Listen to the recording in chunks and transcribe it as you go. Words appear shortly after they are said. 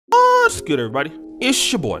What's good, everybody?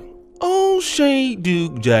 It's your boy, O'Shea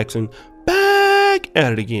Duke Jackson, back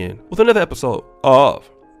at it again with another episode of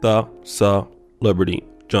the Celebrity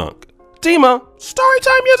Junk Tema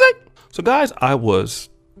Storytime Music. So guys, I was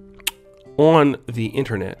on the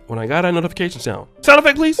internet when I got a notification sound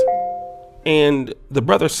effect, please. And the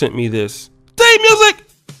brother sent me this theme music.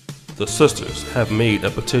 The sisters have made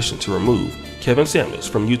a petition to remove Kevin Samuels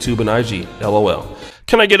from YouTube and IG. LOL.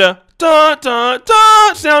 Can I get a dun dun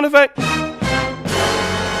dun sound effect?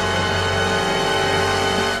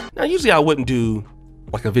 Now, usually I wouldn't do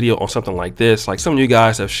like a video on something like this. Like, some of you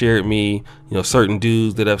guys have shared me, certain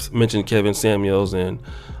dudes that have mentioned Kevin Samuels, and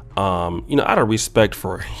out of respect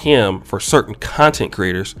for him, for certain content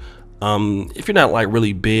creators, if you're not like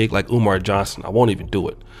really big like Umar Johnson, I won't even do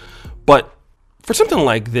it. But for something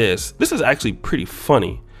like this is actually pretty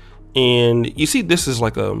funny. And you see, this is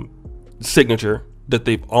like a signature that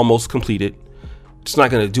they've almost completed. It's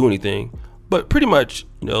not going to do anything, but pretty much,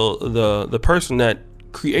 the person that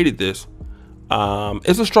created this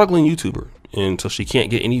is a struggling YouTuber, and so she can't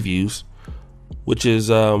get any views, which is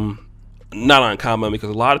not uncommon, because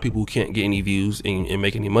a lot of people who can't get any views and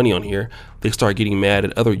make any money on here, they start getting mad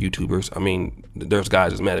at other YouTubers. I mean, there's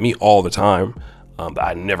guys that's mad at me all the time that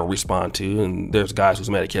I never respond to, and there's guys who's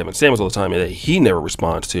mad at Kevin Samuels all the time that he never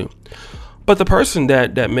responds to. But the person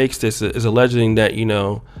that makes this is alleging that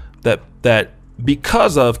that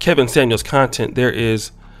because of Kevin Samuels' content, there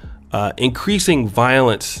is increasing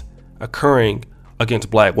violence occurring against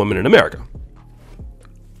black women in America,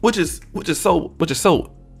 which is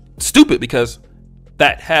so stupid, because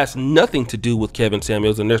that has nothing to do with Kevin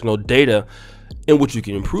Samuels, and there's no data in which you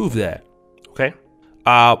can improve that. Okay.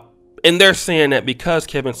 And they're saying that because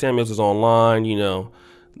Kevin Samuels is online,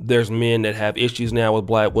 there's men that have issues now with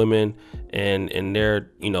black women, and they're,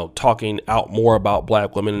 talking out more about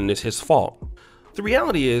black women, and it's his fault. The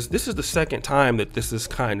reality is, this is the second time that this has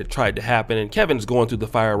kind of tried to happen, and Kevin's going through the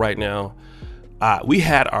fire right now. We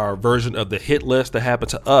had our version of the hit list that happened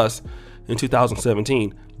to us in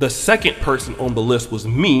 2017. The second person on the list was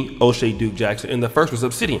me, O'Shea Duke Jackson, and the first was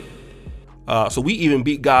Obsidian. So we even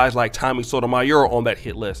beat guys like Tommy Sotomayor on that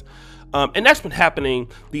hit list. And that's been happening.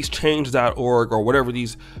 These change.org or whatever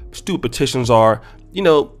these stupid petitions are,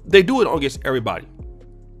 they do it against everybody.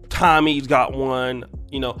 Tommy's got one,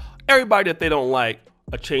 everybody that they don't like,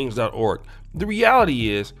 a change.org. The reality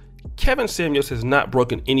is, Kevin Samuels has not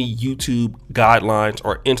broken any YouTube guidelines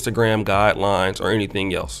or Instagram guidelines or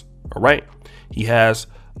anything else. All right. He has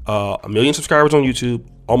 1 million subscribers on YouTube,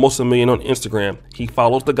 almost 1 million on Instagram. He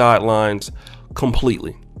follows the guidelines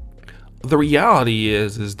completely. The reality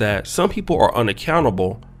is that some people are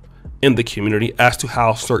unaccountable in the community as to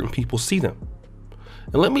how certain people see them.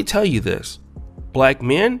 And let me tell you this, black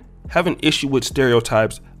men have an issue with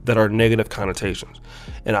stereotypes that are negative connotations.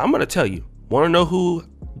 And I'm going to tell you, want to know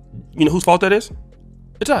whose fault that is?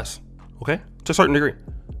 It's us. Okay. To a certain degree,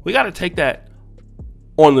 we got to take that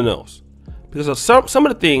on the nose, because of some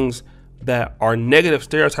of the things that are negative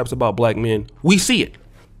stereotypes about black men, we see it.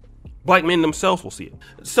 Black men themselves will see it.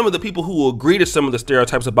 Some of the people who will agree to some of the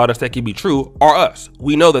stereotypes about us that can be true are us.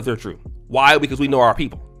 We know that they're true. Why? Because we know our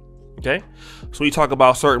people. Okay. So we talk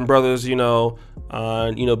about certain brothers,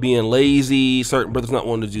 being lazy, certain brothers not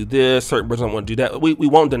wanting to do this, certain brothers not want to do that. We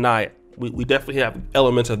won't deny it. We definitely have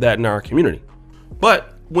elements of that in our community.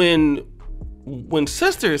 But when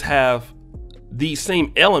sisters have these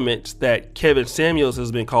same elements that Kevin Samuels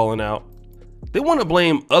has been calling out, they want to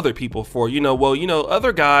blame other people for,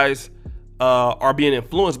 other guys are being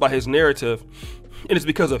influenced by his narrative, and it's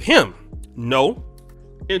because of him. No.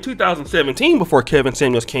 In 2017, before Kevin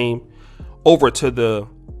Samuels came over to the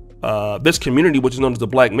this community, which is known as the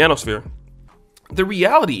Black Manosphere, the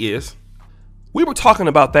reality is, we were talking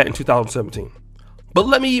about that in 2017. But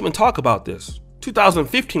let me even talk about this.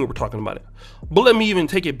 2015, we were talking about it. But let me even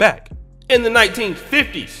take it back. In the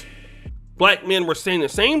 1950s, black men were saying the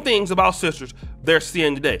same things about sisters they're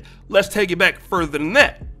saying today. Let's take it back further than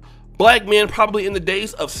that. Black men, probably in the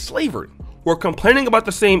days of slavery, were complaining about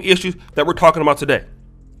the same issues that we're talking about today.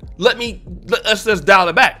 Let's just dial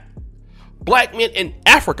it back. Black men in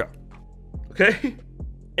Africa, okay?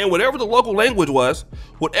 And whatever the local language was,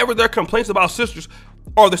 whatever their complaints about sisters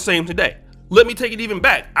are the same today. Let me take it even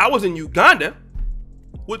back. I was in Uganda,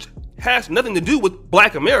 which has nothing to do with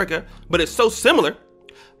Black America, but it's so similar.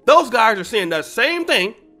 Those guys are saying the same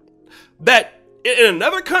thing that in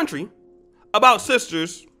another country about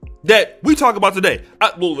sisters that we talk about today.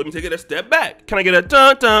 Well, let me take it a step back. Can I get a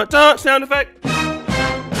dun dun dun sound effect?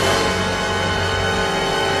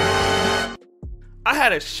 I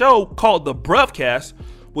had a show called The Bruvcast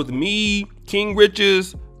with me, King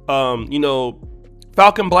Riches,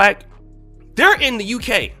 Falcon Black, They're in the UK.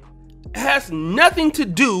 It has nothing to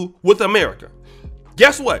do with America.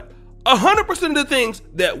 Guess what? 100% of the things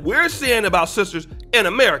that we're saying about sisters in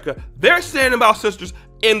America, they're saying about sisters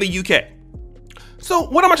in the UK. So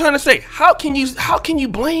what am I trying to say? How can you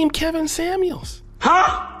blame Kevin Samuels?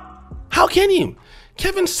 Huh? How can you?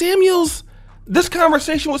 Kevin Samuels, this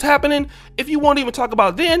conversation was happening. If you won't even talk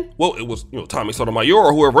about then, well, it was, Tommy Sotomayor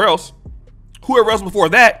or whoever else before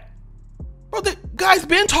that. Bro, the guy's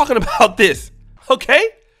been talking about this, okay?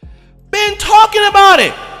 Been talking about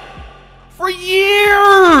it for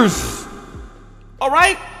years. All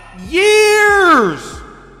right? Years.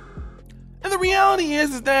 And the reality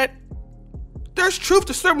is that there's truth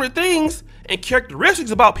to some of the things and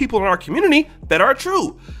characteristics about people in our community that are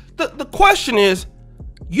true. The question is,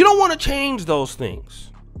 you don't want to change those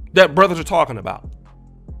things that brothers are talking about,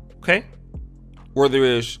 okay? Whether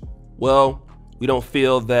it's, well, we don't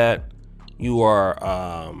feel that you are,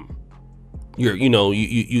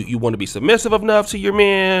 you want to be submissive enough to your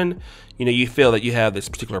man. You feel that you have this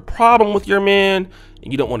particular problem with your man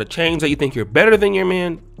and you don't want to change that. You think you're better than your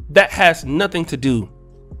man. That has nothing to do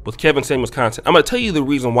with Kevin Samuels' content. I'm going to tell you the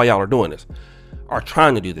reason why y'all are doing this, are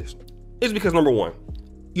trying to do this. It's because, number one,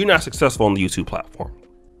 you're not successful on the YouTube platform.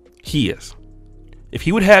 He is. If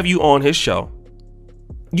he would have you on his show,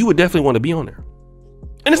 you would definitely want to be on there.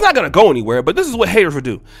 And it's not going to go anywhere, but this is what haters would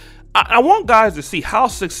do. I want guys to see how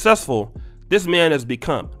successful this man has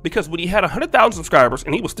become. Because when he had 100,000 subscribers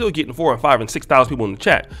and he was still getting 4,000 and 5,000 and 6,000 people in the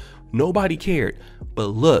chat, nobody cared. But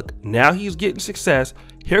look, now he's getting success.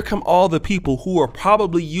 Here come all the people who are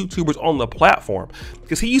probably YouTubers on the platform.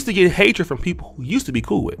 Because he used to get hatred from people who used to be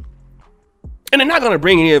cool with. And they're not going to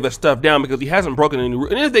bring any of his stuff down because he hasn't broken any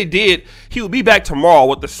rules. And if they did, he would be back tomorrow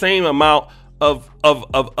with the same amount of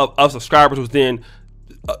subscribers within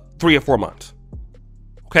 3 or 4 months.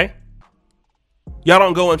 Okay? Y'all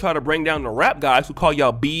don't go and try to bring down the rap guys who call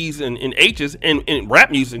y'all B's and H's in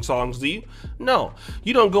rap music songs, do you? No.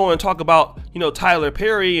 You don't go and talk about, Tyler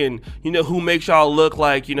Perry and, who makes y'all look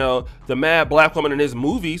like, the mad black woman in his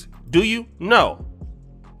movies, do you? No.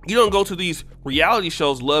 You don't go to these reality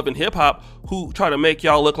shows, Love and Hip Hop, who try to make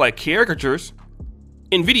y'all look like caricatures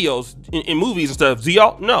in videos, in movies and stuff. Do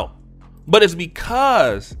y'all? No. But it's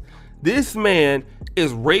because this man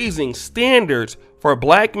is raising standards for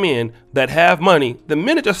black men that have money. The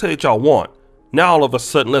minute y'all say that y'all want, now all of a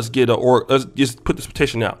sudden let's just put this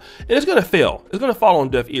petition out. And it's gonna fail. It's gonna fall on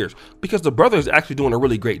deaf ears because the brother is actually doing a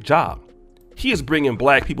really great job. He is bringing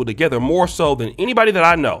black people together more so than anybody that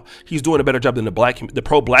I know. He's doing a better job than the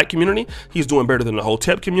pro-black community. He's doing better than the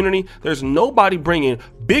Hotep community. There's nobody bringing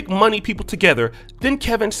big money people together than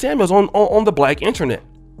Kevin Samuels on the black internet.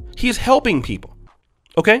 He's helping people.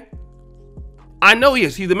 Okay? I know he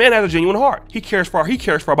is. The man has a genuine heart. He cares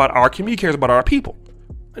about our community. He cares about our people.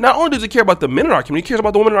 And not only does he care about the men in our community, he cares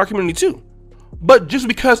about the women in our community too. But just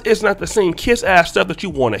because it's not the same kiss-ass stuff that you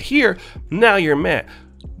want to hear, now you're mad.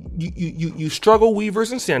 You struggle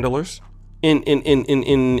weavers and sandalers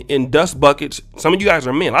in dust buckets. Some of you guys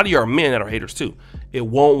are men. A lot of you are men that are haters too. It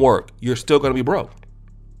won't work. You're still going to be broke.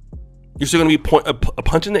 You're still going to be a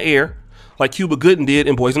punch in the air like Cuba Gooding did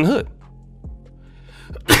in Boys in the Hood.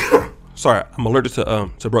 Sorry, I'm allergic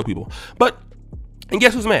to broke people. And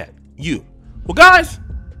guess who's mad? You. Well, guys,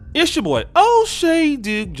 it's your boy O'Shea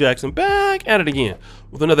Duke Jackson back at it again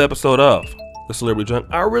with another episode of The Celebrity Junk.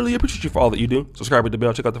 I really appreciate you for all that you do. Subscribe with the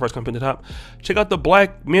bell. Check out the first comment at the top. Check out the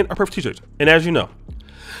Black Men Are Perfect t-shirts. And as you know,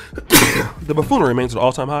 the buffoonery remains at an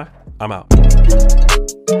all-time high. I'm out.